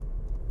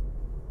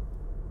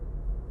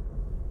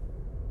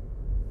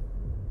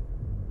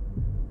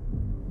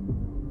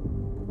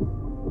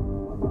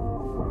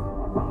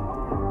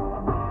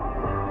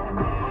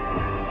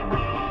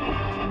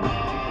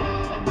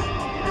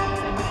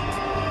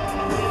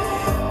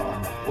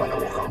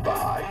walk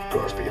by,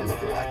 girls being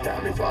looking like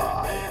Tammy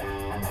Fly.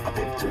 I've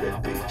been to the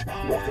beach,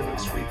 walking on the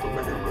street,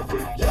 remembering the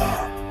freak,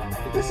 yeah.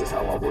 This is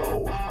how I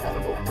roll,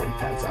 animal print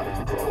pants out of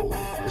control.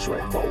 It's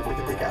Red Bull with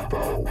a big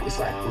afro, it's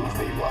like Bruce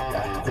Lee walk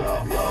at the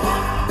club, yo.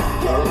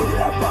 Girl, look at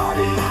that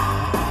body,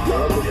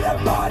 girl, look at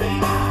that body,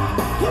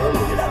 girl,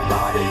 look at that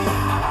body,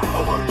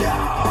 oh my God.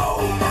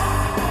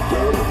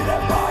 Girl, look at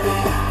that body,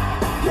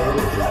 girl,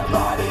 look at that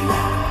body,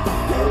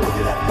 girl, look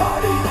at that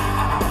body,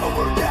 oh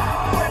my God.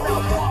 When I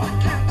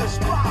walk in the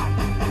spot,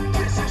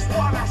 this is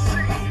what I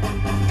see.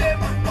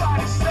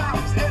 Everybody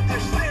stops and they're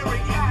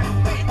staring at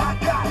me. I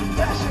got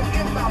fashion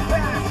in my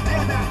pants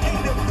and I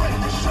ain't afraid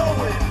to show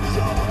it.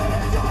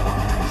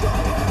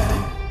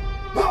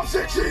 I'm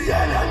sexy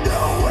and I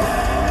know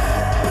it.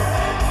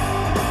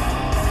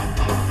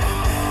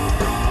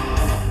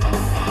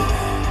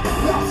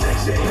 I'm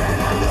sexy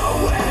and I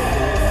know it.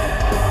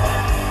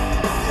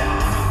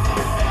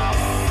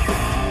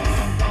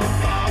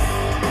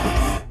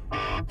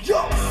 Yo,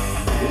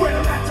 when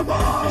I'm at the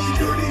mall,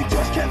 security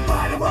just can't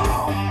find them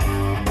all.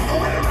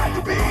 When I'm at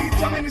the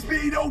beach, I'm in the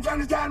speedo,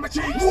 drowning down my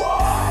cheeks.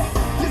 What?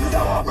 This is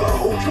how I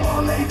roll. Come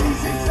on,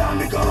 ladies, it's time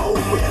to go.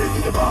 We're headed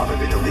to the bar,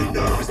 baby, don't need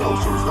nervous. No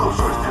shoes, no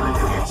shorts, telling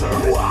you get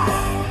service. What?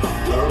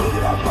 Girl, look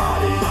at that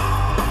body.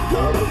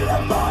 Girl, look at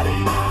that body.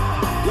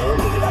 Girl,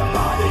 look at that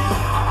body.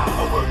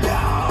 Oh my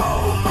God.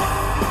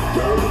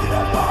 Girl, look at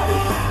that body.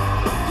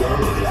 Girl,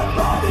 look at that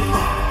body.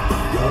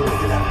 Girl,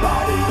 look at that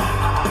body.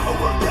 Oh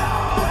my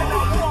God. When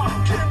I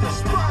walk in the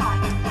spot,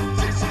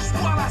 this is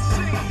what I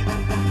see.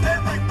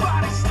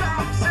 Everybody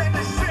stops and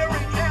is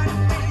staring at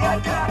me. I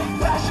got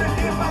fashion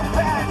in my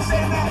pants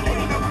and I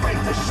ain't afraid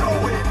to show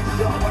it.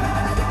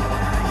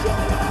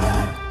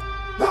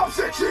 I'm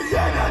sexy and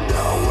I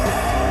know it.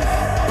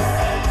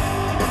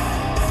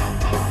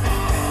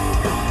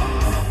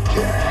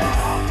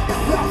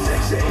 Yeah, I'm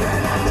sexy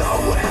and I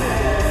know it.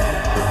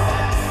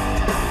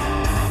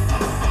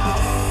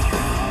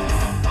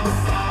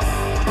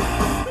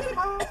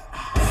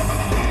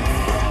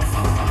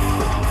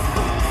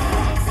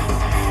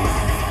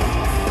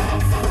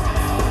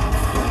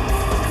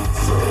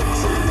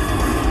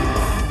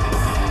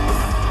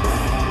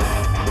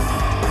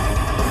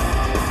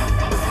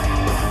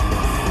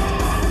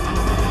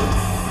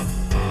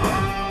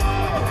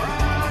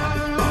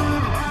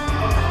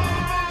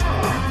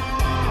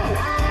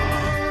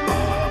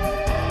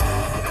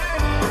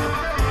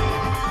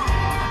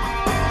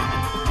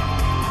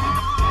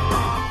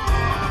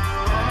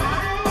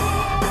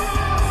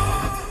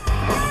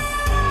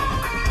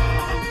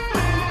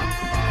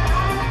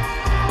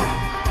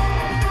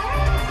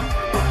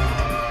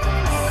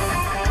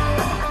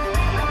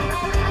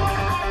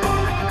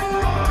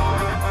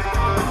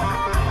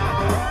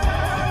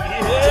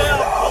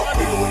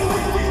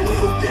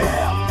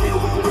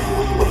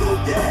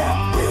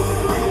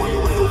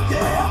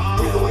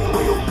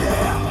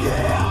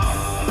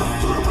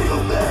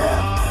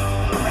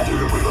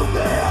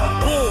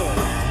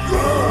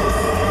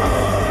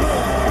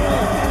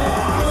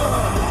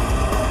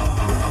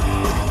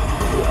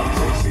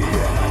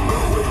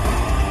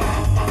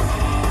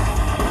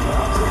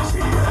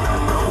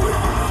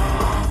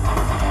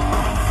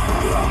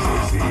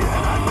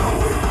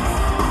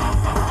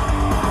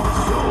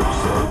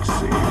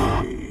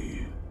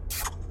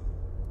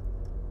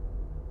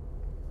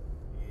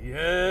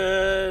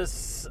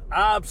 Yes,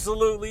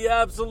 absolutely,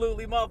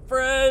 my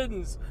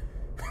friends.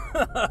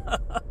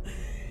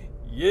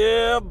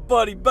 Yeah,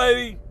 buddy,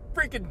 baby.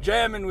 Freaking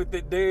jamming with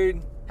it,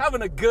 dude.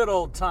 Having a good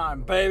old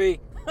time, baby.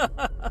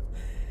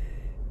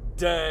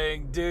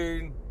 Dang,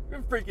 dude.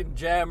 You're freaking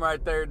jam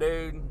right there,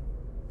 dude.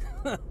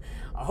 I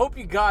hope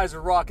you guys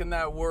are rocking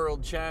that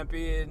World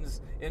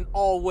Champions in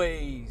all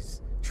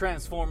ways,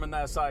 transforming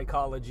that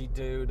psychology,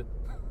 dude.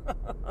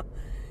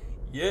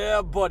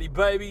 Yeah, buddy,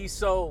 baby.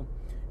 So,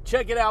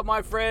 check it out,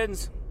 my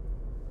friends.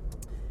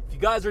 If you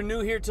guys are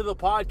new here to the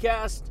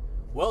podcast,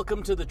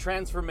 welcome to the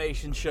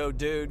Transformation Show,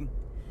 dude.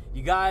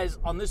 You guys,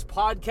 on this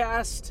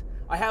podcast,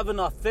 I have an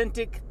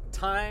authentic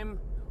time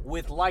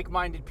with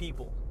like-minded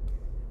people.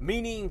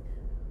 Meaning,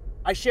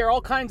 I share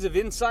all kinds of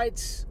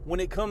insights when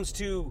it comes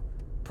to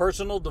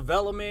personal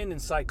development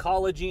and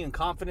psychology and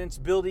confidence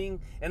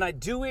building, and I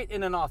do it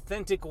in an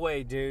authentic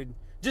way, dude.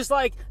 Just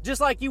like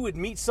you would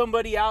meet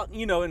somebody out,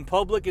 in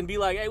public and be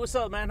like, "Hey, what's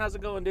up, man? How's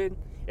it going, dude?"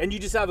 And you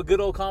just have a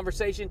good old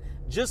conversation,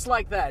 just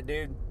like that,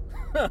 dude.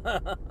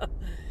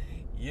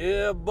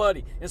 Yeah,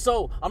 buddy. And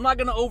so I'm not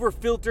gonna over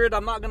filter it.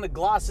 I'm not gonna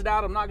gloss it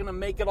out. I'm not gonna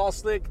make it all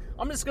slick.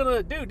 I'm just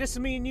gonna, dude, this is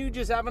me and you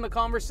just having a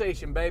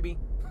conversation, baby.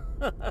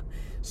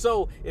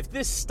 So if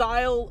this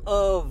style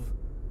of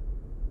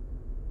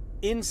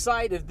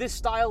insight, if this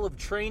style of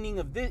training,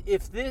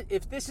 if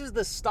this is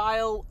the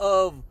style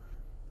of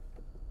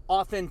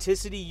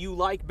authenticity you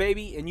like,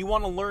 baby, and you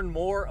want to learn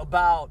more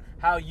about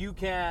how you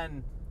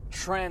can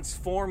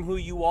transform who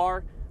you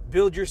are,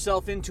 build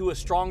yourself into a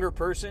stronger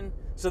person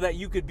so that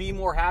you could be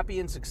more happy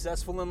and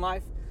successful in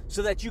life,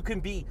 so that you can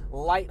be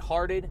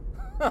lighthearted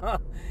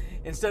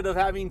instead of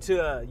having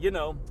to,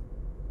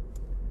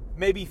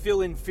 maybe feel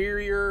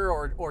inferior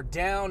or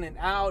down and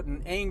out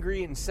and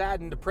angry and sad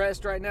and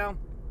depressed right now,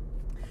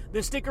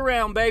 then stick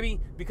around, baby,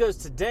 because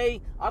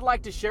today I'd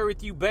like to share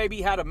with you,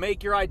 baby, how to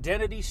make your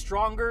identity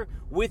stronger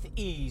with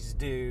ease,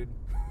 dude.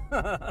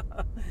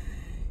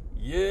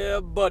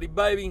 Yeah, buddy,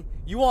 baby.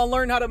 You want to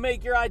learn how to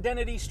make your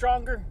identity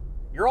stronger?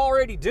 You're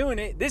already doing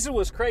it. This is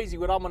what's crazy,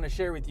 what I'm going to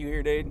share with you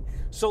here, dude.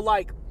 So,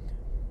 like,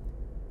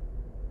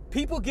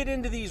 people get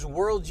into these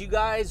worlds, you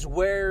guys,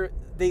 where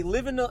they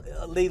live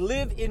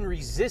in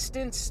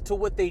resistance to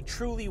what they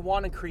truly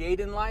want to create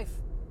in life,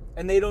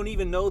 and they don't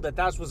even know that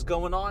that's what's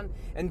going on.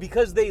 And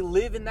because they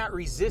live in that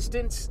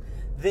resistance,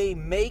 they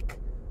make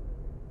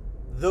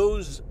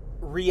those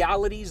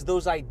realities,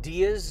 those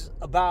ideas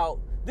about,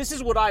 this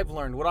is what I've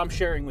learned, what I'm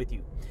sharing with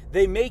you.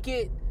 They make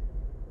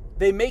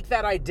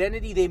that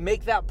identity, they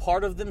make that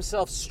part of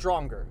themselves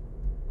stronger.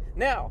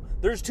 Now,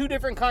 there's two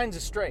different kinds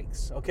of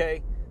strengths,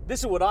 okay?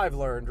 This is what I've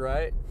learned,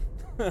 right?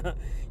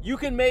 You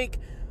can make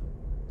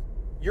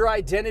your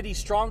identity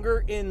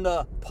stronger in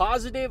the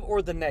positive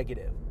or the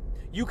negative.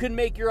 You can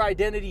make your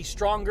identity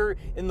stronger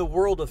in the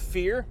world of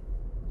fear,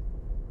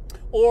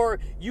 or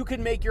you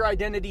can make your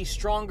identity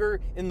stronger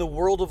in the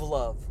world of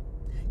love.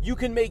 You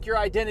can make your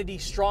identity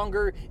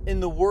stronger in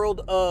the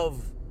world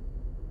of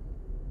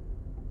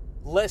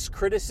less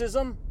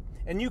criticism,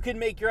 and you can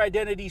make your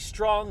identity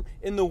strong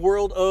in the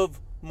world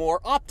of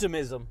more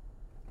optimism.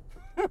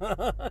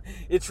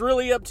 It's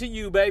really up to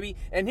you, baby.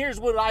 And here's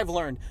what I've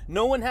learned.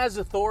 No one has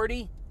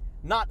authority,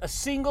 not a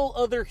single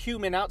other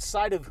human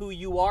outside of who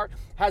you are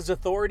has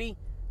authority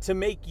to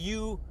make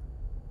you,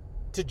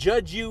 to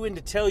judge you and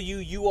to tell you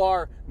you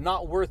are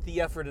not worth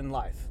the effort in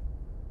life.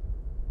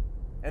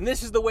 And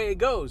this is the way it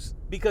goes,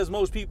 because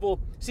most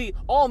people, see,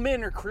 all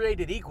men are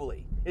created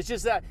equally. It's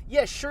just that,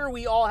 yeah, sure,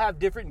 we all have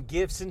different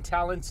gifts and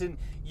talents and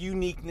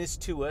uniqueness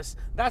to us.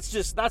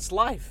 That's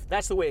life.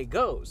 That's the way it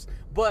goes.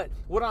 But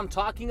what I'm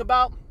talking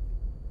about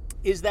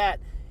is that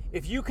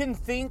if you can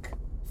think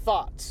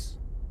thoughts,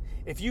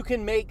 if you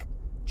can make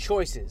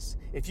choices,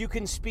 if you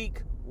can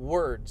speak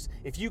words,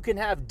 if you can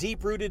have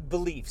deep-rooted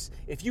beliefs,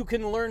 if you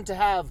can learn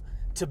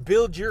to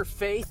build your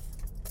faith,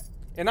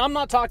 and I'm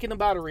not talking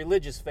about a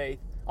religious faith,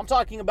 I'm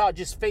talking about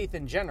just faith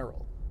in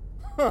general.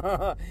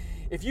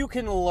 If you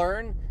can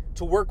learn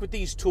to work with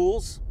these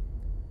tools,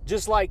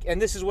 just like,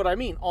 and this is what I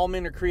mean, all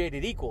men are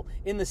created equal,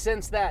 in the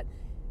sense that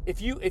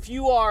if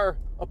you are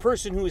a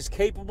person who is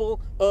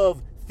capable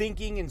of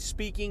thinking and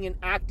speaking and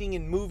acting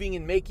and moving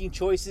and making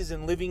choices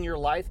and living your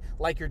life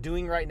like you're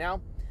doing right now,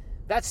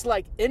 that's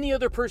like any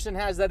other person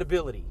has that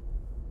ability.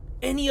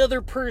 Any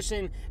other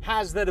person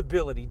has that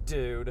ability,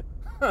 dude.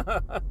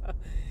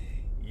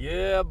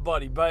 Yeah,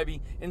 buddy,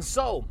 baby. And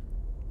so,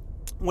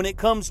 when it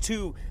comes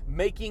to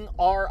making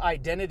our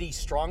identity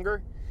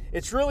stronger,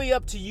 it's really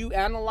up to you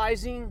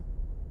analyzing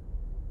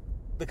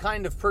the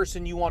kind of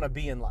person you want to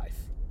be in life.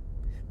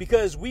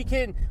 Because we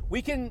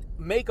can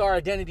make our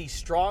identity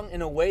strong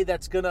in a way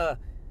that's gonna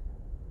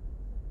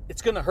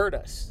hurt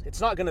us. It's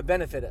not gonna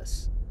benefit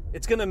us.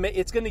 It's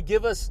gonna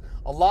give us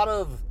a lot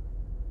of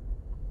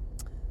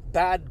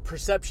bad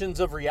perceptions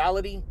of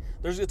reality.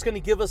 It's gonna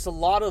give us a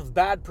lot of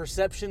bad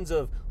perceptions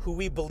of who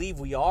we believe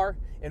we are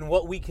and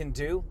what we can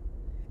do.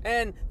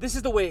 And this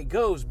is the way it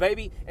goes,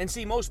 baby. And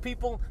see, most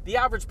people, the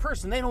average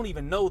person, they don't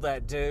even know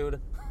that,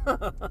 dude.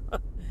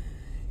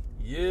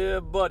 Yeah,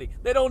 buddy.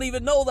 They don't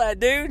even know that,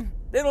 dude.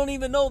 They don't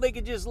even know they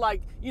could just,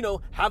 like,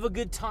 have a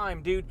good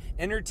time, dude.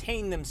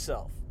 Entertain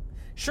themselves.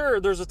 Sure,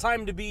 there's a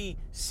time to be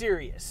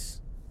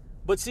serious.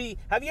 But see,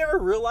 have you ever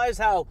realized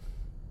how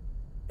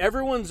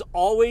everyone's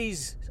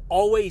always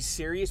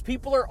serious?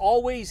 People are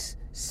always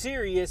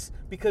serious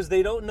because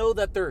they don't know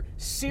that they're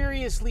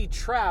seriously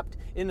trapped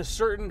in a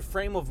certain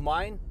frame of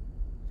mind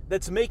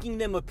that's making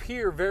them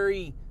appear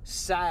very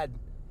sad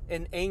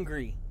and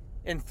angry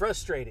and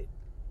frustrated,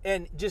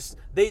 and just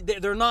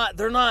they're not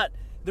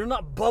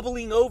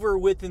bubbling over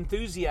with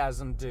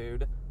enthusiasm,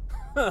 dude.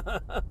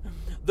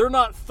 They're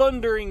not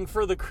thundering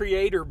for the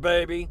Creator,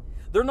 baby.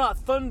 They're not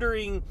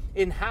thundering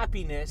in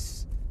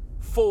happiness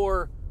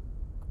for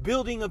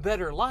building a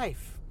better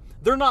life.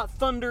 They're not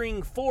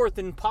thundering forth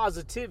in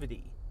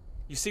positivity.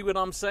 You see what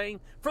I'm saying?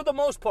 For the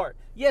most part,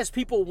 yes,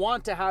 people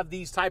want to have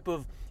these type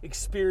of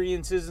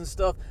experiences and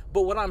stuff,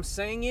 but what I'm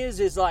saying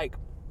is like,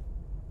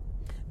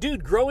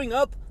 dude, growing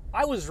up,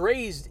 I was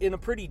raised in a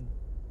pretty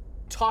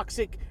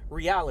toxic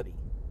reality.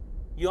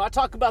 I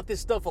talk about this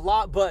stuff a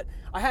lot, but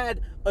I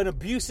had an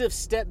abusive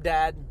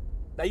stepdad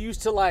that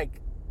used to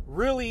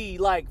really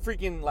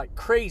freaking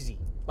crazy,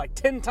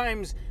 10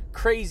 times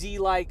crazy,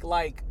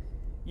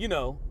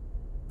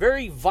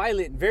 very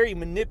violent, very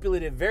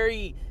manipulative,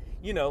 very,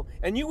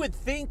 and you would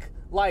think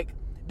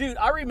dude,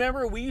 I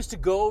remember we used to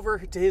go over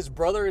to his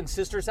brother and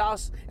sister's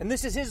house, and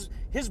this is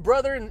his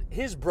brother and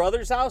his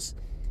brother's house.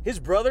 His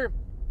brother,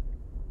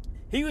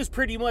 he was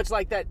pretty much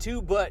like that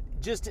too, but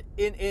just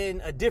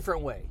in a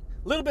different way.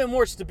 A little bit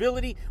more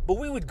stability, but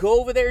we would go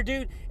over there,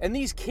 dude, and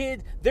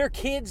their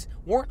kids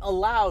weren't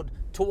allowed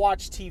to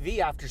watch TV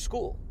after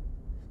school.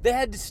 They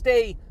had to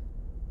stay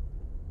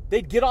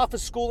They'd get off of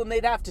school and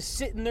they'd have to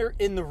sit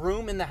in the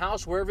room, in the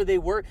house, wherever they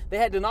were. They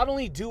had to not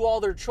only do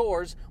all their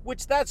chores,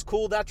 which that's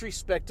cool, that's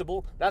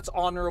respectable, that's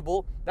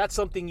honorable, that's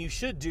something you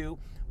should do.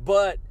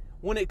 But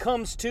when it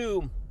came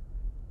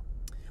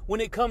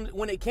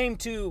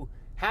to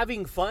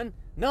having fun,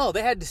 no,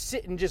 they had to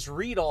sit and just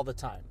read all the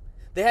time.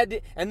 They had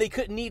to, and they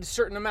couldn't eat a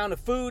certain amount of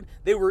food.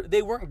 They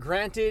weren't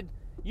granted,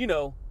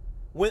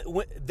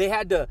 when they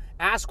had to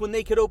ask when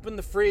they could open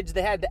the fridge.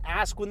 They had to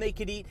ask when they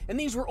could eat. And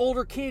these were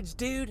older kids,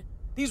 dude.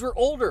 These were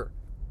older.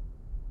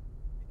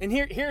 And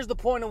here's the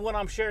point of what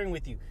I'm sharing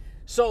with you.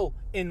 So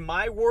in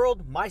my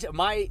world, my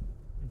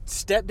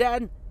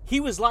stepdad, he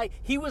was like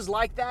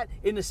that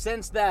in the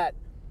sense that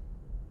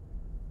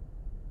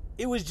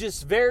it was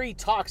just very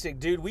toxic,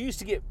 dude. We used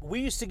to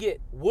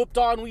get whooped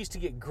on, we used to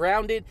get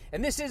grounded,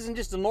 and this isn't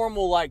just a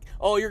normal like,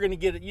 oh, you're gonna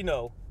get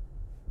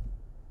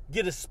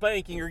a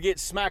spanking or get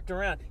smacked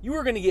around. You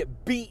were gonna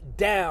get beat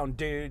down,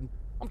 dude.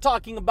 I'm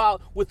talking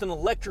about with an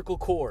electrical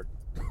cord.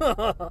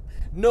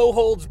 No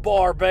holds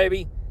bar,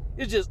 baby.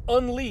 It's just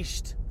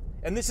unleashed.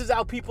 And this is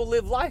how people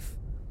live life.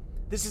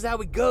 This is how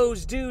it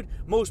goes, dude.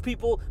 Most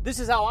people, this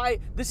is how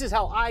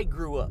I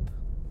grew up.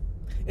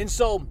 And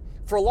so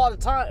for a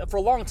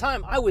long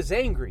time, I was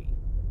angry.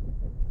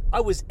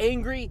 I was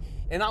angry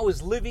and I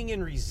was living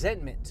in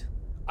resentment.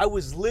 I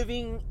was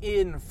living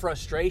in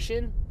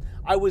frustration.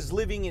 I was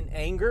living in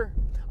anger.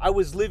 I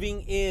was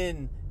living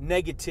in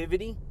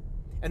negativity.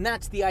 And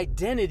that's the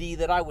identity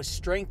that I was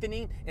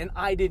strengthening, and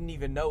I didn't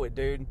even know it,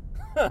 dude.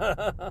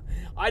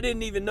 I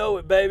didn't even know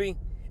it, baby.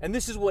 And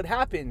this is what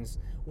happens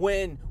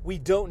when we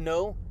don't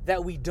know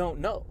that we don't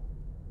know.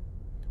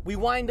 We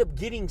wind up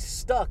getting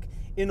stuck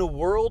in a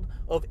world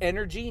of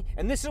energy.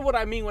 And this is what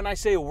I mean when I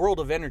say a world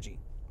of energy.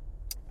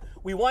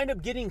 We wind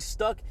up getting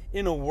stuck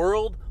in a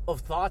world of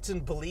thoughts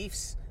and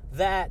beliefs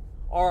that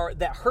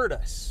hurt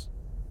us.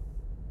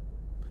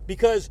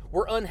 Because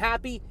we're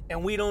unhappy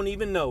and we don't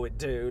even know it,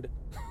 dude.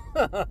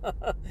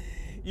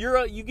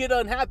 You get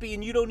unhappy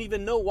and you don't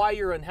even know why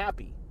you're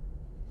unhappy.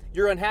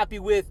 You're unhappy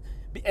with,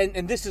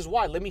 and this is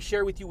why. Let me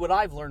share with you what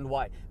I've learned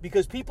why.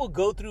 Because people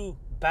go through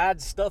bad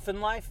stuff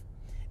in life,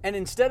 and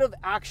instead of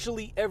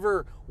actually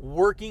ever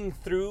working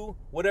through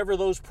whatever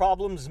those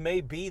problems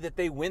may be that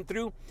they went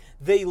through,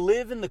 they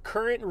live in the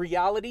current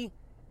reality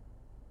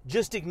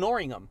just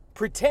ignoring them,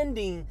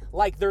 pretending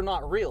like they're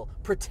not real,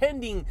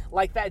 pretending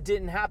like that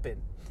didn't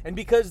happen. And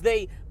because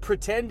they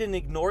pretend and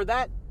ignore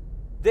that,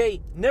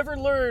 they never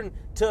learn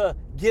to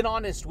get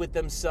honest with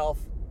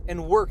themselves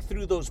and work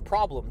through those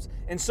problems.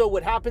 And so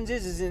what happens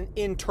is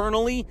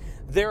internally,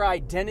 their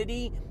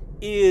identity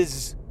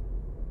it's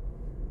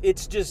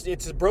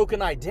a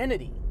broken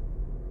identity.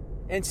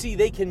 And see,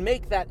 they can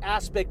make that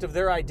aspect of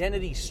their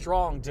identity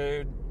strong,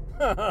 dude.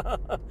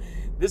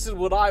 This is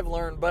what I've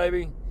learned,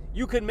 baby.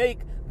 You can make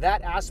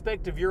that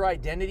aspect of your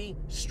identity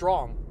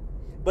strong.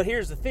 But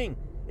here's the thing.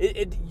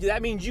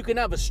 That means you can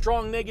have a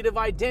strong negative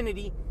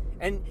identity,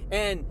 and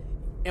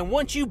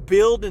once you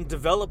build and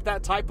develop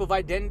that type of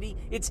identity,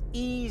 it's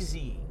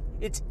easy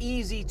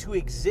to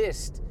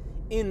exist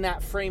in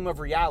that frame of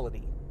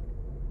reality.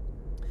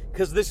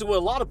 Because this is what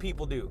a lot of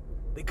people do.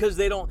 Because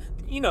they don't,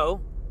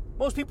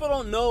 most people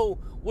don't know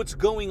what's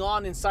going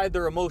on inside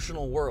their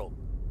emotional world.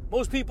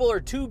 Most people are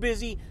too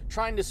busy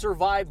trying to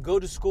survive, go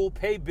to school,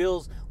 pay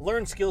bills,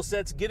 learn skill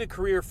sets, get a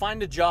career,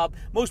 find a job.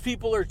 Most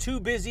people are too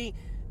busy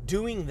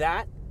doing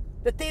that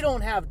they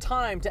don't have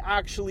time to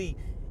actually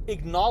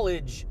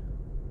acknowledge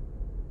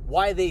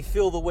why they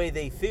feel the way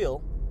they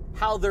feel,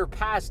 how their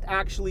past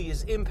actually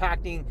is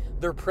impacting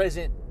their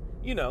present,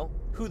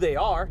 who they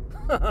are.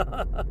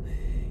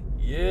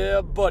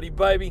 Yeah, buddy,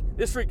 baby.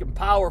 This freaking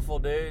powerful,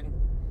 dude.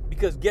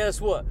 Because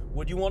guess what?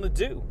 What do you want to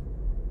do?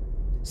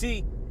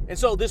 See, and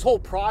so this whole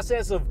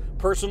process of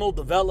personal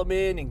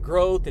development and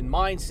growth and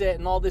mindset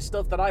and all this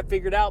stuff that I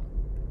figured out,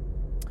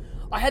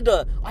 I had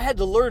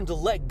to learn to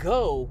let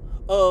go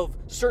of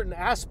certain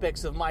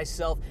aspects of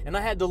myself, and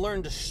I had to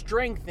learn to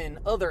strengthen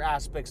other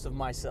aspects of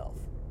myself.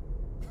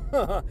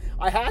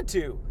 I had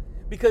to.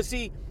 Because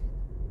see,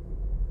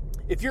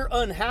 if you're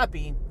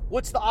unhappy,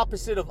 what's the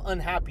opposite of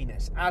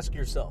unhappiness? Ask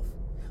yourself.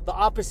 The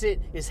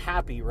opposite is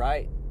happy,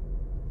 right?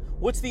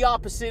 What's the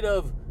opposite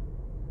of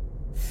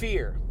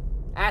fear?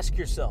 Ask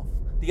yourself.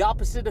 The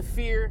opposite of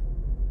fear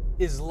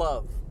is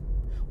love.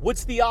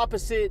 What's the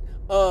opposite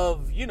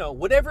of,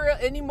 whatever,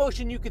 any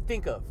emotion you could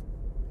think of?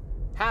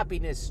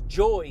 Happiness,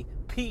 joy,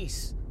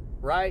 peace,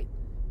 right?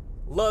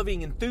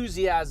 Loving,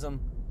 enthusiasm.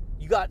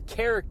 You got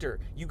character.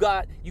 You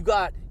got,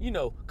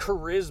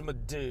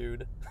 charisma,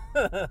 dude.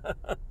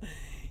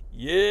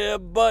 Yeah,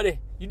 buddy.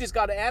 You just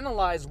got to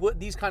analyze what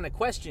these kind of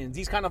questions,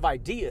 these kind of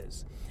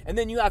ideas. And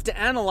then you have to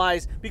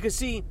analyze, because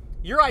see,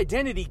 your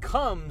identity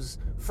comes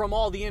from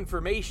all the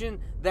information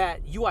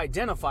that you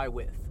identify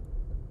with.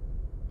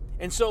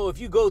 And so if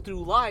you go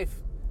through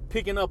life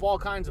picking up all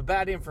kinds of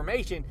bad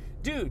information,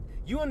 dude,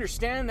 you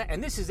understand that,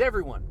 and this is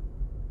everyone.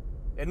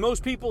 And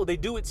most people, they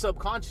do it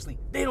subconsciously.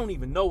 They don't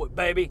even know it,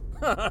 baby.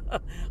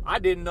 I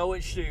didn't know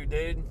it, shoot,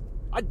 dude.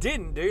 I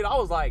didn't, dude. I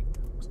was like,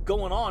 what's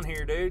going on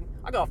here, dude?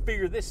 I gotta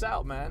figure this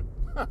out, man.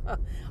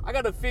 I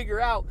got to figure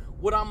out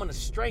what I'm going to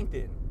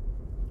strengthen.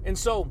 And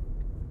so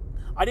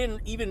I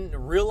didn't even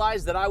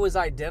realize that I was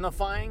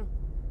identifying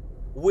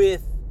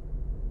with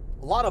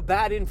a lot of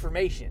bad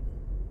information.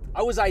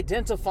 I was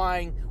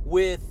identifying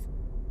with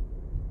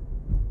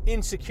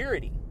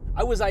insecurity.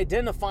 I was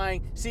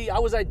identifying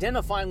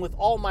with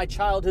all my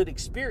childhood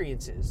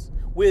experiences,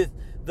 with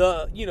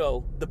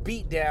the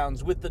beat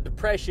downs, with the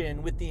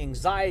depression, with the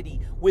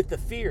anxiety, with the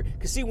fear.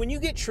 Because see, when you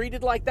get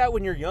treated like that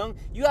when you're young,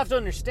 you have to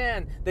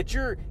understand that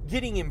you're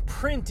getting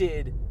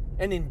imprinted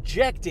and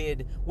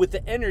injected with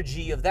the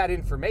energy of that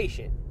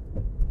information.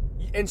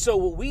 And so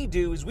what we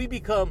do is we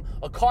become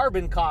a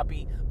carbon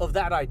copy of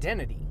that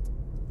identity.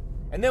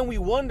 And then we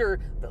wonder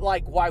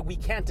why we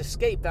can't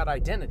escape that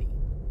identity.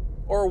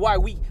 Or why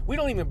we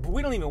don't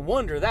even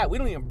wonder that. We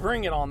don't even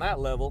bring it on that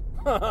level.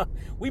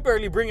 We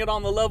barely bring it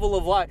on the level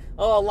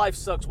of life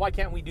sucks. Why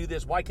can't we do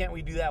this? Why can't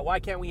we do that? Why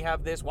can't we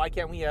have this? Why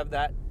can't we have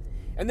that?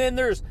 And then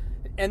there's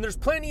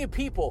plenty of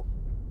people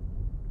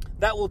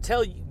that will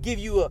give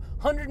you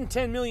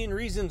 110 million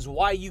reasons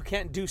why you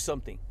can't do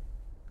something.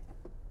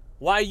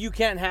 Why you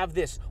can't have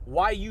this.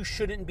 Why you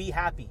shouldn't be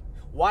happy.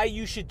 Why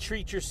you should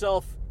treat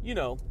yourself,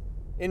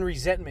 in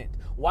resentment.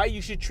 Why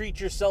you should treat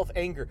yourself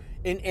in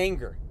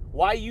anger.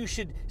 Why you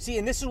should see,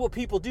 and this is what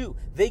people do.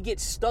 They get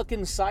stuck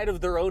inside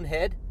of their own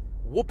head,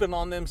 whooping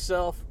on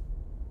themselves.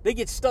 They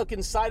get stuck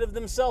inside of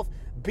themselves,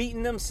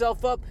 beating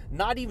themselves up,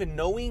 not even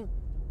knowing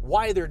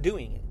why they're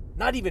doing it.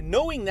 Not even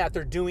knowing that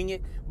they're doing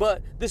it,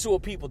 but this is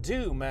what people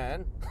do,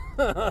 man.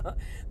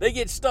 They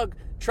get stuck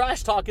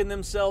trash talking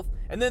themselves,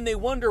 and then they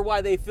wonder why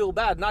they feel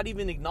bad, not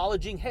even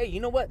acknowledging, hey, you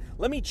know what?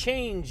 Let me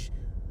change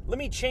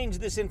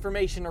this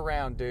information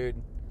around,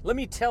 dude. Let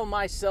me tell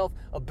myself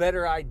a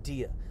better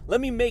idea. Let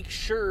me make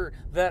sure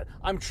that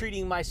I'm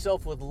treating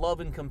myself with love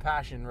and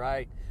compassion,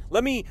 right?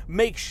 Let me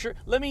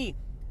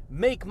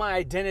make my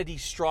identity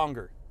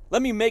stronger.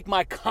 Let me make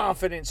my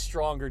confidence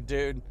stronger,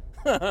 dude.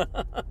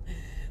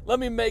 Let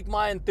me make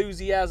my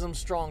enthusiasm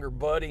stronger,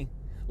 buddy.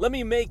 Let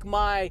me make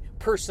my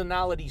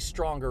personality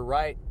stronger,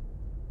 right?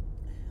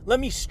 Let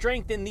me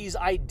strengthen these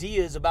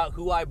ideas about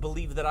who I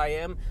believe that I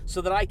am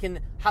so that I can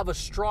have a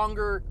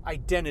stronger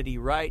identity,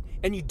 right?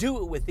 And you do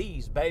it with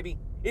ease, baby.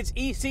 It's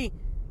easy.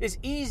 It's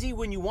easy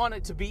when you want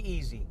it to be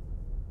easy.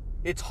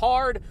 It's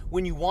hard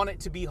when you want it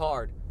to be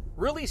hard.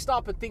 Really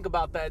stop and think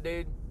about that,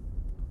 dude.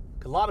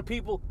 A lot of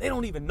people, they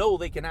don't even know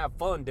they can have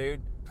fun,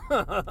 dude.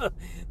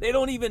 They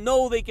don't even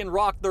know they can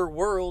rock their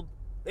world.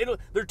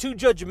 They're too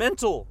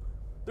judgmental.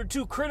 They're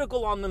too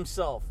critical on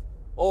themselves.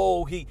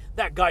 Oh,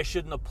 that guy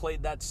shouldn't have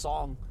played that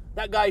song.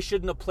 That guy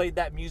shouldn't have played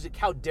that music.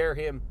 How dare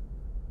him?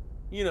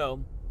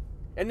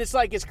 And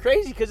it's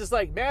crazy because it's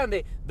like, man,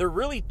 they're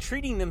really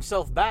treating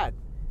themselves bad.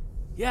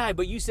 Yeah,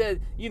 but you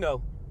said,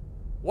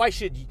 why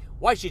should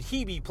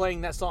he be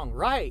playing that song?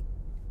 Right.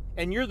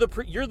 And you're the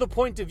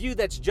point of view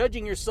that's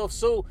judging yourself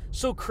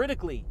so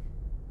critically.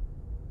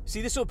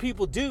 See, this is what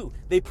people do.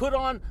 They put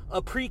on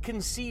a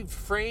preconceived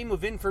frame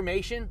of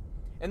information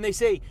and they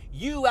say,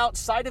 you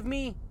outside of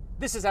me,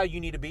 this is how you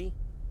need to be.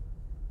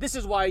 This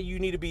is why you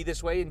need to be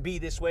this way,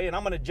 and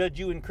I'm going to judge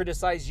you and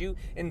criticize you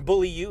and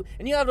bully you.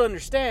 And you have to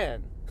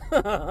understand,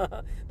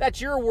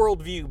 that's your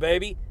worldview,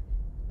 baby.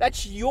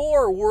 That's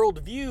your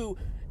worldview,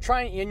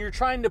 and you're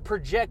trying to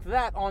project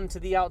that onto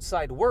the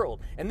outside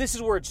world. And this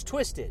is where it's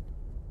twisted.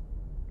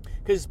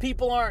 Because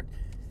people aren't,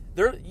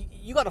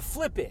 you got to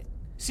flip it.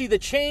 See, the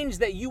change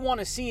that you want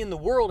to see in the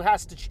world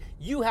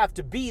you have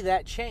to be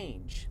that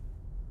change.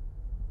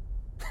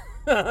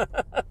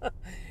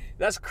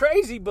 That's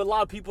crazy, but a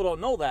lot of people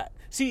don't know that.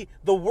 See,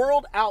 the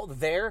world out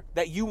there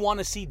that you want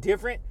to see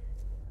different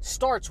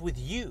starts with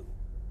you.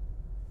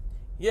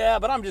 Yeah,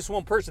 but I'm just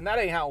one person. That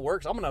ain't how it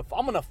works. I'm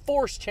gonna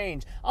force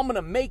change. I'm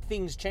gonna make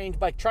things change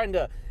by trying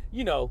to,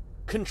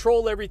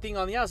 control everything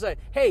on the outside.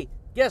 Hey,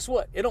 guess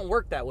what? It don't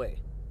work that way.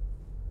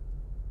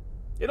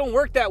 It don't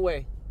work that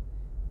way.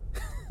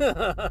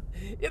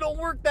 It don't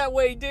work that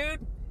way,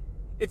 dude.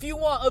 If you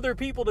want other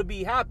people to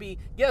be happy,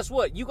 guess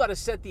what? You got to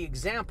set the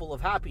example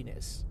of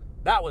happiness.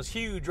 That was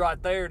huge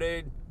right there,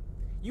 dude.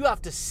 You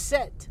have to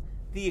set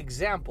the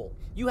example.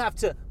 You have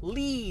to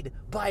lead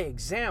by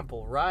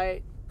example,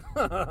 right?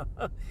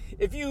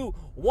 If you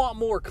want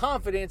more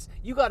confidence,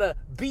 you got to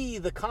be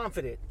the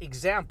confident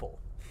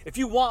example. If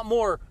you want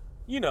more,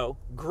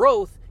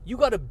 growth, you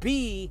got to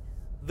be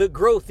the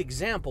growth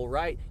example,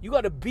 right? You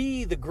got to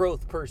be the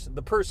growth person,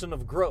 the person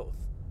of growth.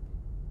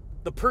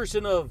 The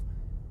person of,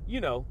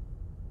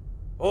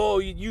 oh,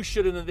 you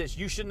shouldn't have this,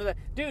 you shouldn't have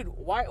that. Dude,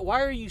 why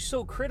are you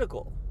so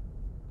critical?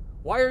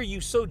 Why are you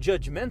so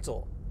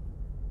judgmental?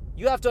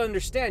 You have to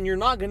understand you're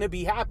not going to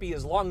be happy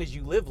as long as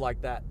you live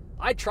like that.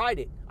 I tried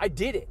it. I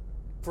did it.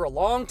 For a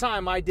long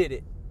time, I did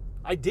it.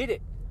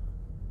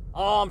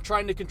 Oh, I'm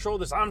trying to control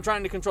this. I'm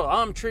trying to control.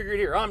 I'm triggered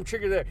here. I'm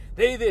triggered there.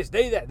 They this,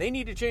 they that. They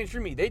need to change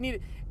for me. They need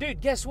it. Dude,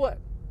 guess what?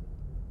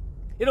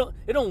 It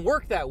don't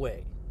work that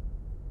way.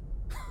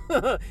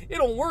 It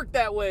don't work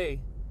that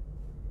way.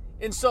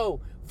 And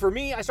so, for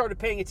me, I started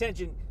paying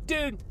attention.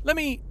 Dude, let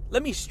me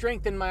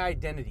strengthen my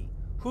identity.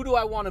 Who do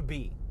I want to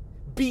be?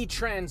 Be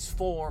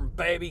transformed,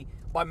 baby,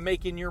 by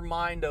making your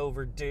mind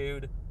over,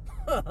 dude.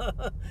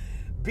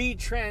 Be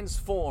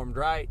transformed,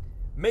 right?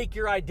 Make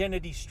your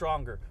identity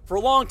stronger. For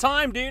a long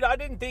time, dude, I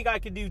didn't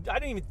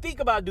even think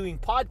about doing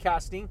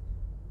podcasting.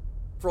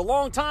 For a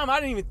long time, I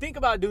didn't even think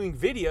about doing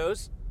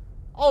videos.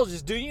 I was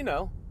just doing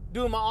my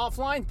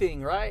offline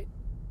thing, right?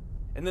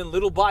 And then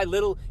little by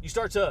little, you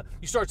start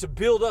to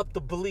build up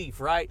the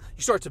belief, right?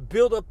 You start to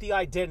build up the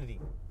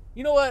identity.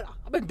 You know what?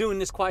 I've been doing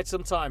this quite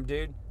some time,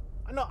 dude.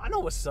 I know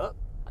what's up.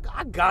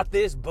 I got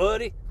this,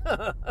 buddy.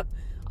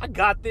 I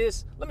got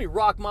this. Let me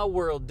rock my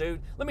world,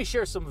 dude. Let me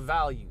share some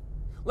value.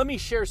 Let me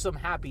share some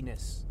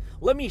happiness.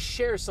 Let me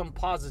share some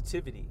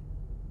positivity.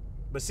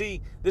 But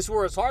see, this is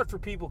where it's hard for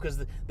people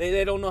because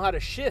they don't know how to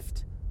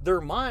shift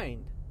their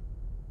mind.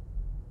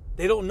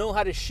 They don't know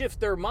how to shift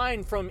their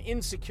mind from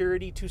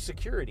insecurity to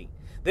security.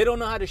 They don't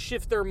know how to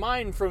shift their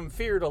mind from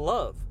fear to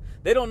love.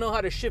 They don't know how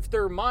to shift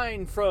their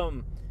mind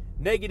from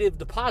negative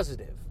to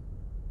positive.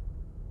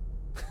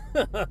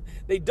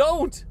 They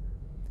don't.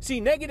 See,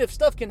 negative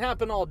stuff can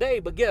happen all day,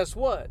 but guess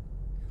what?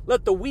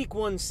 Let the weak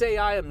one say,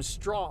 I am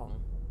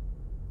strong.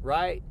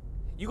 Right?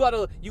 You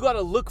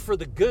gotta look for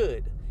the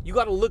good. You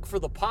gotta look for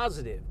the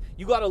positive.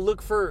 You gotta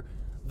look for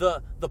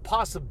the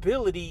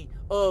possibility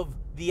of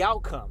the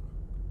outcome.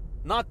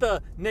 Not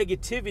the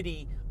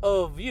negativity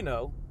of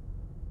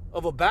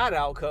a bad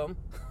outcome.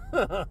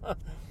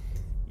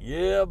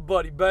 Yeah,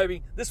 buddy,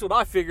 baby. This is what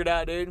I figured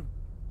out, dude.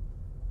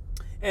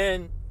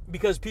 And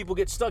because people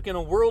get stuck in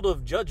a world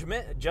of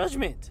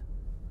judgment.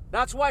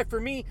 That's why for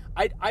me,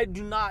 I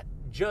do not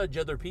judge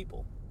other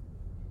people.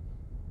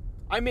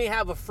 I may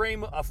have a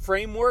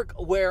framework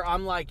where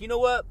I'm like, you know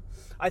what?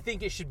 I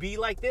think it should be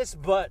like this,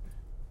 but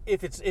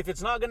if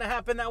it's not going to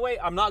happen that way,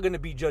 I'm not going to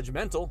be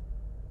judgmental.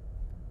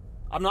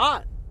 I'm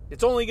not.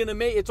 It's only going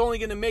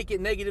to make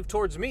it negative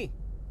towards me.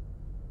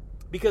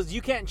 Because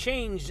you can't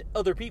change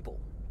other people.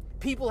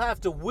 People have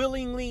to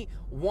willingly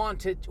want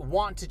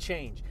to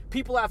change.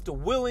 People have to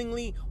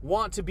willingly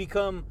want to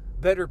become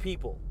better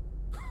people.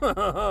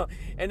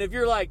 And if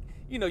you're like,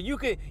 you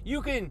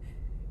can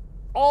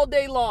all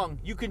day long,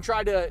 you can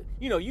try to,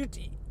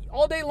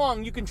 all day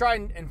long you can try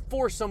and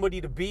force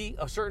somebody to be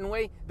a certain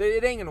way, that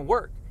it ain't gonna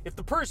work. If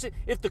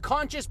the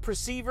conscious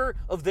perceiver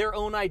of their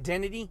own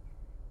identity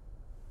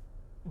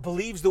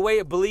believes the way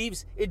it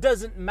believes, it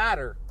doesn't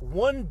matter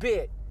one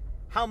bit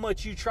how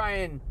much you try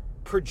and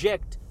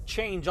project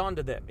change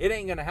onto them. It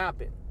ain't gonna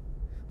happen.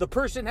 The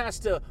person has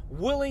to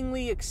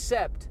willingly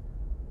accept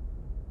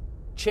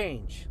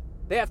change.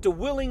 They have to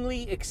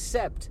willingly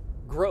accept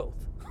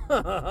growth.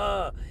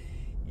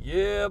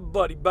 Yeah,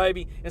 buddy,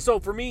 baby. And so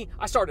for me,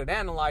 I started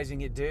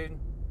analyzing it, dude.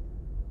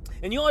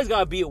 And you always got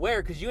to be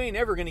aware because you ain't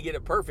ever going to get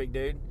it perfect,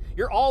 dude.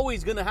 You're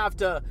always going to have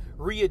to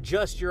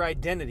readjust your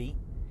identity.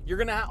 You're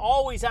going to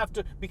always have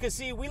to, because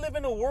see, we live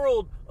in a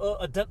world,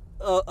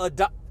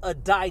 a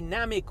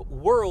dynamic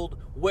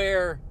world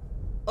where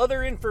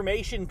other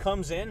information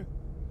comes in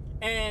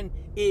and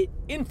it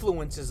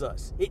influences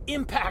us. It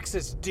impacts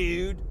us,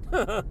 dude.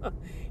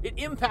 It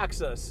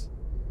impacts us.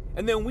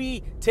 And then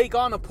we take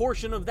on a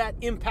portion of that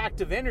impact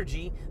of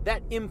energy,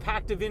 that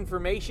impact of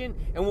information.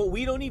 And what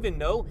we don't even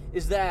know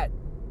is that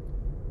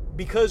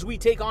because we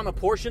take on a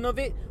portion of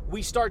it,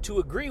 we start to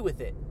agree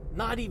with it.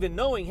 Not even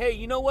knowing, hey,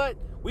 you know what?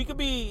 We could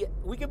be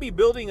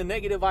building a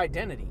negative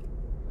identity.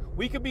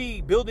 We could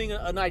be building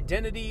an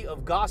identity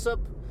of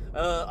gossip,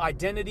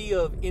 identity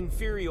of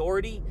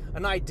inferiority,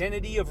 an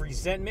identity of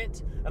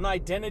resentment, an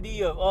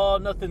identity of, oh,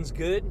 nothing's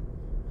good,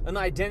 an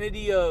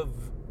identity of,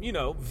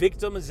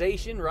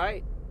 victimization,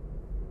 right?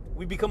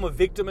 We become a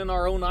victim in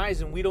our own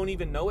eyes and we don't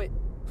even know it.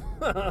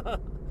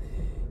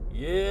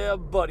 Yeah,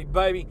 buddy,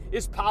 baby.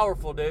 It's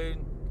powerful, dude.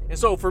 And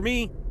so for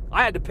me,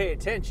 I had to pay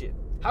attention.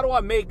 How do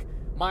I make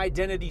my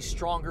identity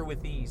stronger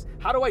with ease?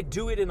 How do I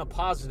do it in a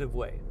positive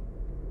way?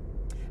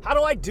 How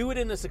do I do it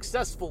in a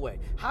successful way?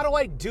 How do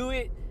I do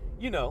it,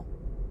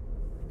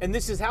 And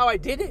this is how I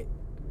did it.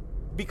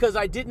 Because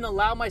I didn't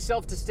allow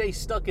myself to stay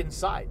stuck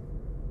inside.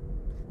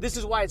 This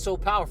is why it's so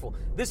powerful.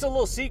 This is a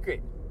little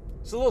secret.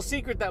 It's a little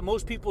secret that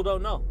most people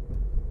don't know.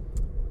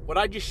 What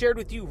I just shared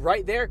with you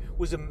right there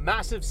was a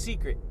massive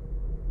secret.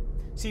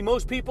 See,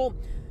 most people,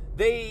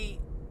 they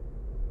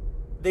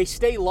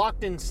stay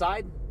locked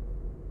inside,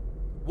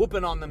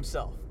 whooping on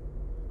themselves.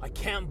 I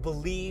can't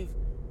believe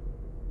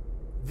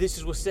this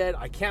is what's said.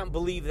 I can't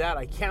believe that.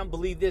 I can't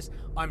believe this.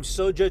 I'm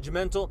so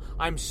judgmental.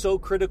 I'm so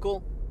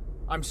critical.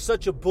 I'm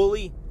such a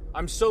bully.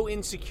 I'm so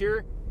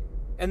insecure.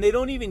 And they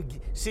don't even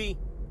see,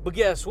 but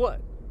guess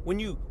what? When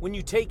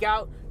you take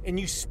out and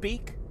you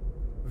speak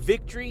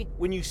victory,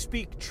 when you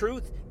speak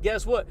truth,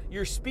 guess what?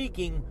 You're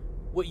speaking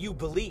what you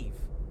believe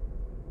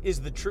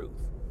is the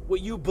truth. What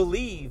you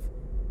believe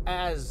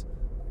as,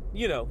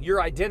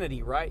 your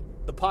identity, right?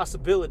 The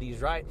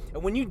possibilities, right?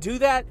 And when you do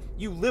that,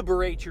 you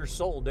liberate your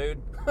soul,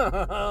 dude.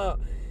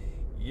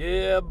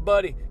 Yeah,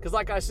 buddy. Because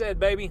like I said,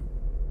 baby,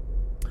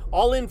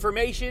 all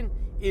information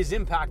is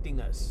impacting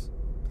us.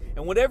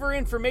 And whatever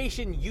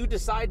information you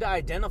decide to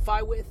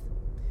identify with,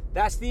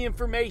 that's the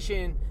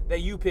information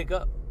that you pick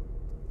up.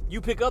 You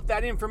pick up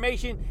that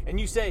information and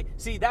you say,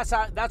 see,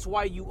 that's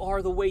why you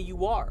are the way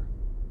you are.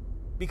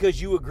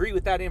 Because you agree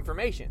with that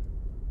information.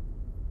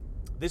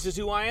 This is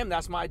who I am,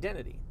 that's my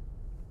identity.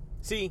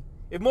 See,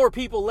 if more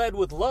people led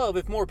with love,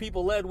 if more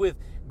people led with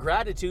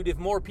gratitude, if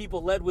more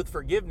people led with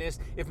forgiveness,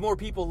 if more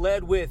people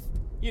led with,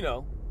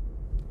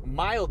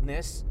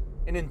 mildness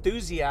and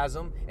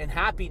enthusiasm and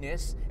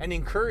happiness and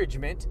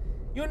encouragement,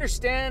 you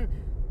understand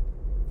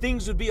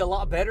things would be a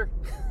lot better.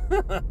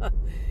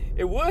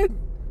 It would.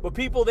 But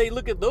people, they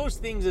look at those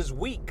things as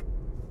weak.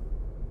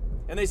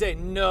 And they say,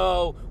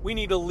 no, we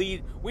need to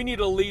lead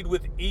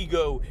with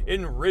ego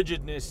and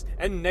rigidness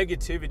and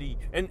negativity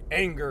and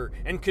anger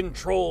and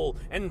control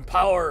and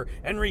power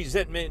and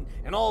resentment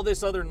and all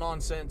this other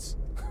nonsense.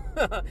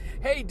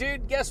 Hey,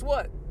 dude, guess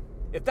what?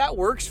 If that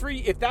works for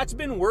you, if that's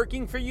been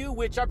working for you,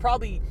 which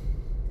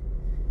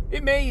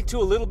it may to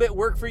a little bit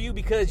work for you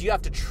because you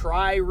have to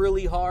try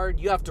really hard.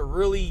 You have to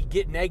really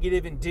get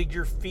negative and dig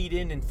your feet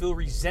in and feel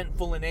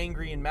resentful and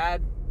angry and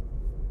mad.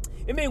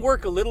 It may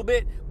work a little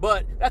bit,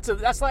 but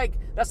that's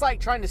like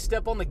trying to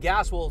step on the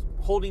gas while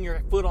holding your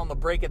foot on the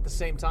brake at the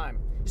same time.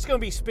 It's going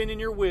to be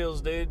spinning your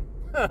wheels, dude.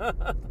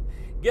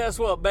 Guess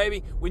what,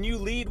 baby? When you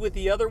lead with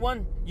the other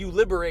one, you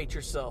liberate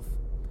yourself.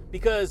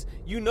 Because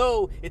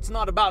it's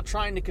not about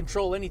trying to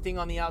control anything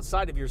on the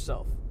outside of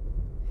yourself.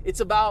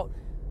 It's about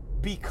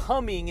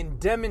becoming and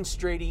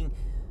demonstrating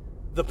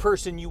the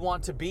person you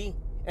want to be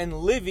and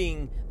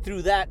living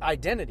through that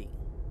identity.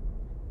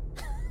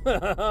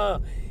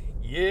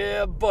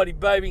 Yeah, buddy,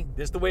 baby.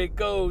 This is the way it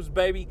goes,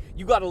 baby.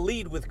 You got to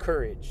lead with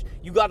courage.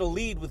 You got to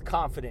lead with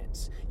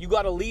confidence. You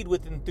got to lead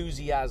with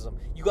enthusiasm.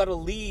 You got to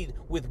lead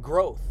with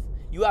growth.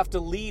 You have to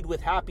lead with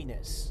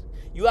happiness.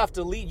 You have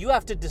to lead. You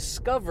have to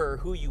discover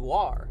who you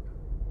are.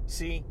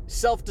 See,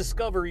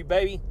 self-discovery,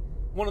 baby.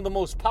 One of the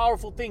most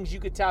powerful things you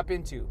could tap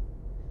into.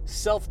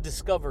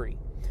 Self-discovery.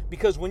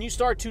 Because when you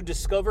start to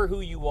discover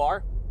who you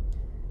are,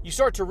 you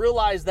start to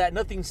realize that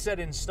nothing's set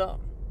in stone.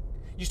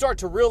 You start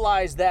to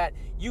realize that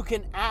you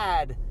can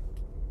add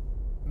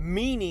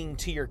meaning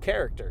to your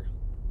character.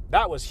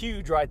 That was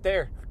huge right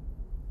there.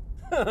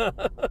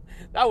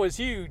 That was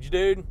huge,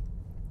 dude.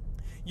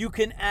 You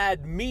can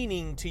add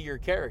meaning to your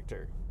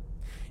character.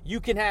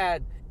 You can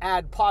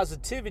add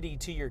positivity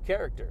to your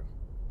character.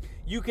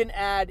 You can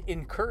add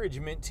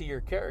encouragement to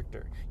your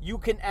character. You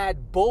can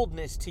add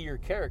boldness to your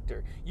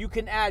character. You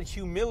can add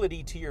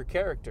humility to your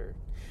character.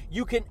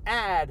 You can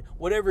add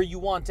whatever you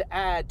want to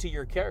add to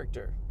your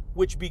character,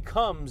 which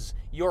becomes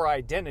your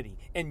identity.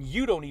 And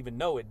you don't even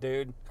know it,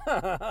 dude.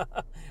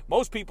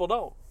 Most people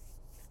don't.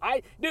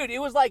 Dude, it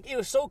was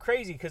so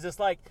crazy because it's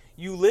like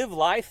you live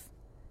life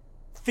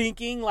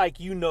thinking like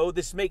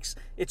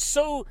it's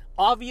so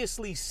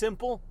obviously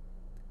simple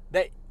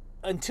that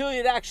until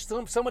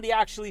somebody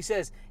actually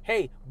says,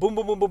 hey, boom,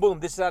 boom, boom, boom, boom,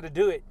 this is how to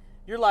do it.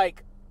 You're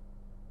like,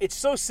 it's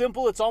so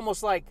simple, it's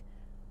almost like,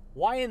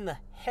 why in the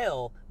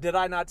hell did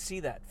I not see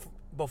that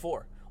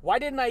before? Why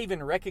didn't I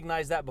even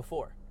recognize that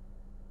before?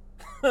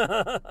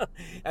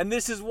 And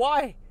this is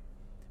why.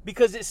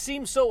 Because it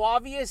seems so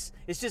obvious.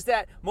 It's just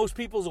that most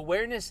people's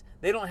awareness,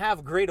 they don't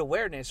have great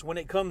awareness when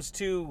it comes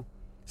to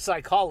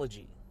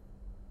psychology.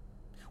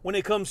 When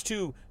it comes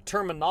to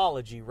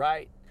terminology,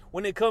 right?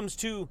 When it comes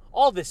to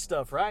all this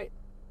stuff, right?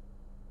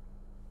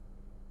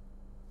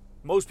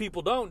 Most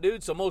people don't,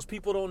 dude. So most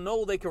people don't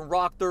know they can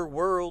rock their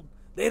world.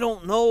 They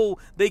don't know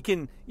they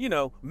can,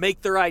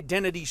 make their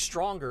identity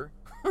stronger.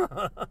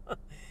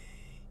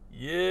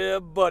 Yeah,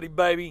 buddy,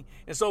 baby.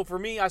 And so for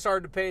me, I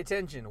started to pay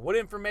attention. What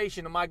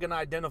information am I going to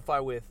identify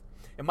with?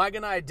 Am I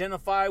going to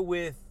identify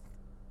with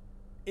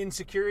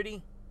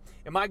insecurity?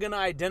 Am I going to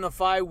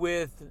identify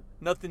with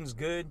nothing's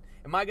good?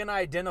 Am I going to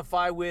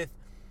identify with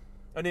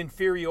an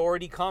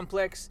inferiority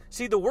complex?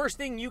 See, the worst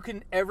thing you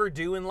can ever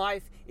do in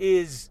life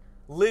is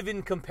live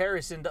in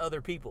comparison to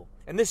other people.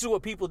 And this is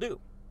what people do.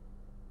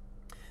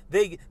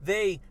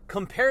 They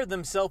compare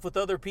themselves with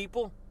other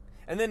people.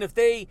 And then if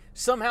they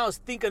somehow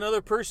think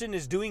another person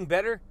is doing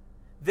better,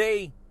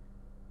 they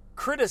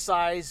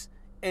criticize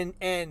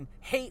and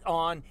hate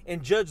on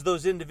and judge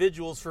those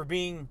individuals for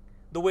being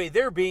the way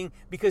they're being,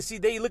 because see,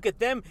 they look at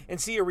them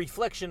and see a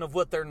reflection of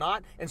what they're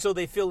not, and so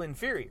they feel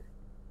inferior.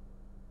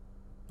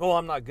 Oh,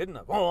 I'm not good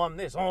enough. Oh, I'm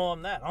this. Oh,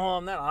 I'm that. Oh,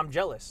 I'm that. I'm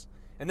jealous.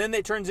 And then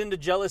it turns into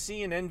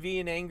jealousy and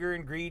envy and anger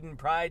and greed and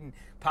pride and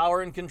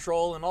power and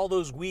control and all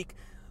those weak,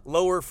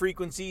 lower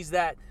frequencies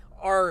that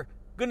are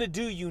going to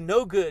do you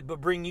no good but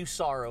bring you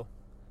sorrow.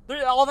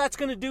 All that's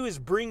going to do is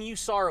bring you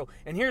sorrow.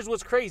 And here's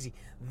what's crazy.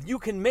 You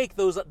can make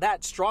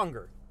that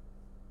stronger.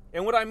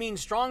 And what I mean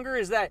stronger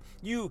is that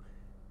you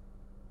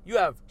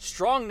have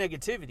strong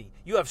negativity.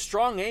 You have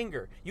strong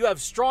anger. You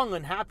have strong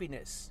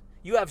unhappiness.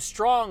 You have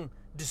strong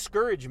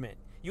discouragement.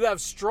 You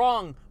have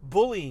strong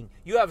bullying.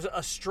 You have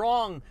a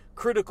strong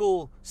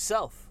critical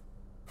self.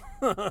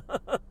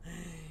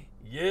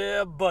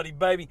 Yeah, buddy,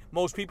 baby.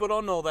 Most people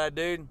don't know that,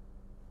 dude.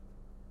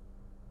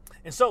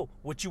 And so,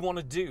 what you want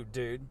to do,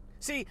 dude?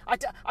 See,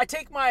 I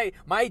take my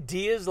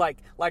ideas like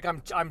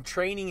I'm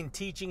training and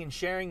teaching and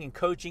sharing and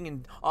coaching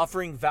and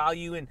offering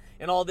value and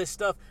all this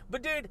stuff.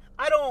 But, dude,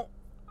 I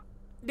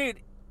dude,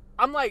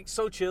 I'm like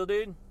so chill,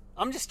 dude.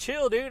 I'm just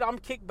chill, dude. I'm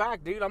kicked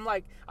back, dude. I'm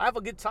like, I have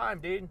a good time,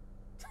 dude.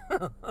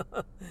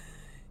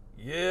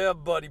 Yeah,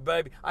 buddy,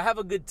 baby. I have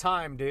a good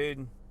time,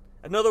 dude.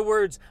 In other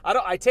words,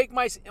 I take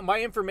my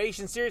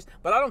information serious,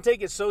 but I don't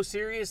take it so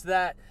serious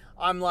that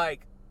I'm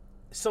like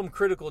some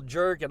critical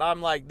jerk and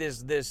I'm like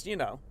this, you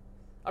know.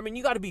 I mean,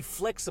 you got to be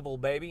flexible,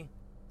 baby.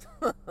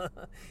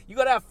 You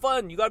got to have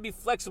fun. You got to be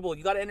flexible.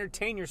 You got to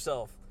entertain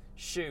yourself.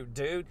 Shoot,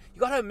 dude. You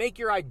got to make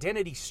your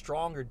identity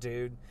stronger,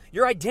 dude.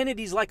 Your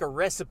identity's like a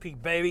recipe,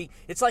 baby.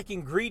 It's like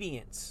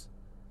ingredients.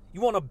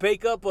 You want to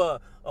bake up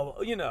a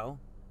you know,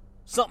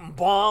 something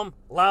bomb,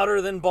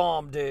 louder than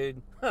bomb,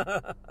 dude.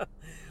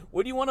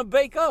 What do you want to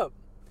bake up?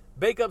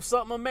 Bake up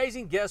something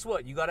amazing? Guess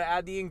what? You got to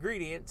add the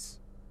ingredients.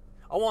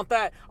 I want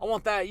that,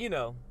 you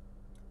know,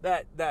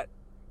 that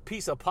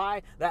piece of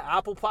pie, that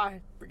apple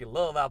pie. Freaking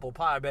love apple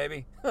pie,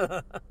 baby.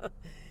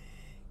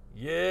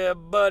 Yeah,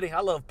 buddy.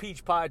 I love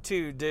peach pie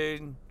too,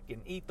 dude. You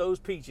can eat those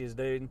peaches,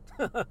 dude.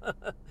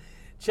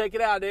 Check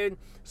it out, dude.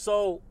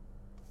 So,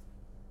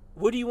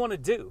 what do you want to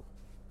do?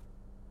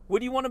 What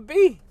do you want to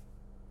be?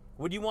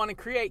 What do you want to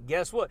create?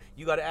 Guess what?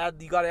 You got to add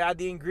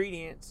the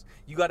ingredients.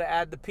 You got to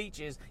add the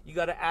peaches. You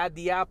got to add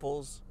the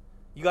apples.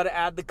 You got to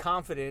add the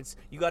confidence.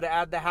 You got to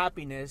add the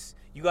happiness.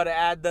 You got to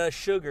add the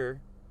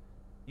sugar.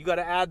 You got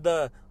to add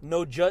the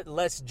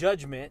less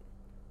judgment,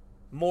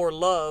 more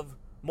love,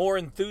 more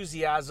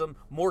enthusiasm,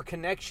 more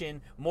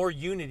connection, more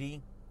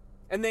unity.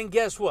 And then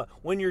guess what?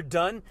 When you're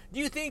done, do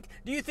you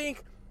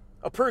think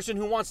a person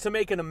who wants to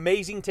make an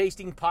amazing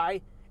tasting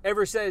pie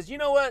ever says, "You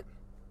know what?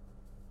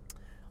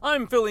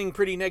 I'm feeling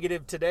pretty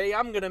negative today.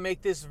 I'm going to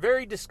make this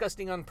very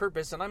disgusting on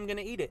purpose and I'm going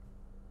to eat it.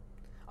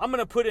 I'm going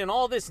to put in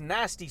all this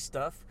nasty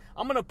stuff.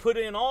 I'm going to put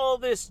in all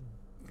this,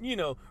 you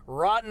know,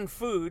 rotten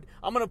food.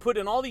 I'm going to put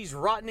in all these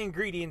rotten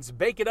ingredients,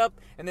 bake it up,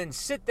 and then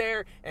sit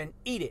there and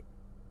eat it."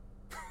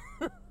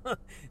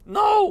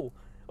 No,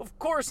 of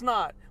course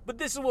not. But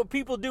this is what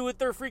people do with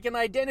their freaking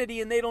identity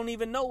and they don't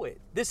even know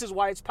it. This is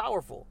why it's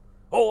powerful.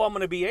 Oh, I'm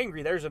going to be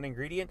angry. There's an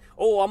ingredient.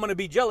 Oh, I'm going to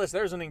be jealous.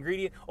 There's an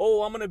ingredient.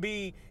 Oh, I'm going to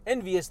be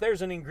envious.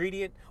 There's an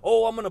ingredient.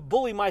 Oh, I'm going to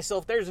bully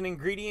myself. There's an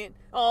ingredient.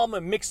 Oh, I'm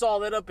going to mix all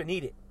that up and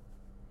eat it.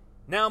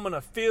 Now I'm going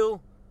to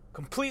feel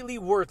completely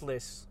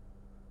worthless,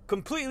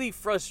 completely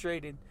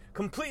frustrated,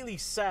 completely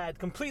sad,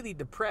 completely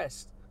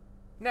depressed.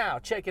 Now,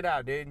 check it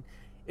out, dude.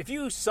 If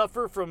you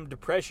suffer from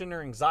depression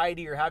or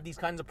anxiety or have these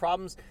kinds of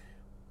problems,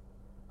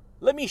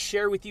 let me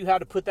share with you how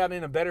to put that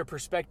in a better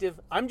perspective.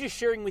 I'm just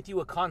sharing with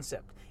you a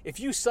concept. If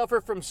you suffer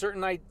from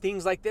certain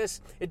things like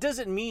this, it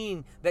doesn't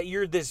mean that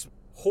you're this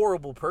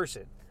horrible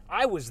person.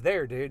 I was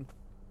there, dude.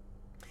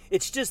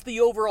 It's just the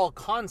overall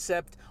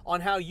concept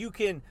on how you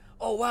can,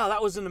 oh wow,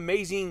 that was an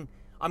amazing,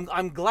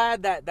 I'm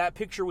glad that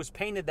picture was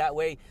painted that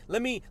way.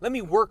 Let me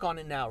work on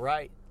it now,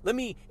 right? Let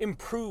me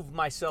improve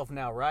myself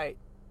now, right?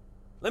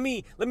 Let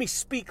me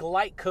speak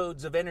light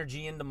codes of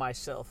energy into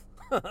myself.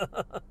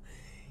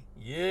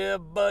 Yeah,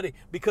 buddy.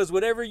 Because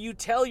whatever you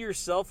tell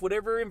yourself,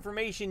 whatever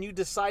information you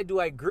decide to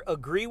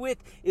agree with,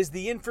 is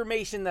the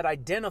information that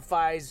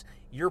identifies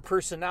your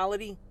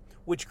personality,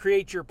 which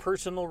creates your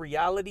personal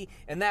reality,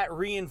 and that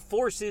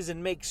reinforces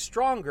and makes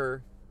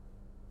stronger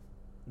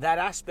that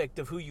aspect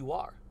of who you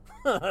are.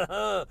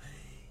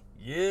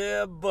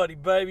 Yeah, buddy,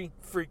 baby.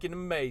 Freaking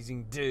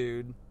amazing,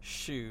 dude.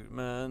 Shoot,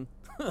 man.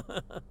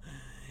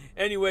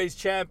 Anyways,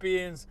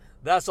 champions,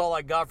 that's all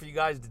I got for you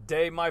guys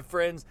today, my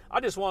friends. I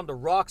just wanted to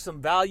rock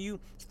some value.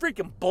 It's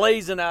freaking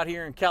blazing out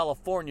here in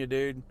California,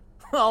 dude.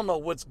 I don't know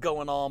what's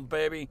going on,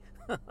 baby.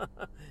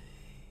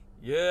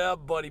 Yeah,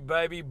 buddy,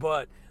 baby.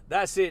 But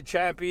that's it,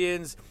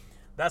 champions.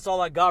 That's all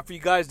I got for you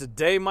guys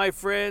today, my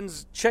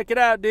friends. Check it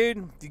out,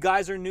 dude. If you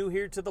guys are new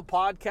here to the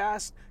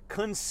podcast,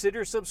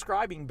 consider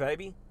subscribing,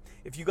 baby.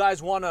 If you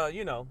guys want to,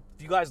 you know,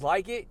 if you guys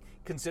like it,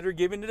 consider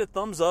giving it a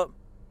thumbs up.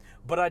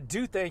 But I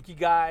do thank you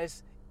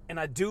guys. And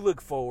I do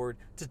look forward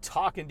to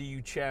talking to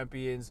you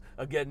champions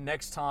again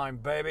next time,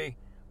 baby.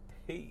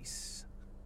 Peace.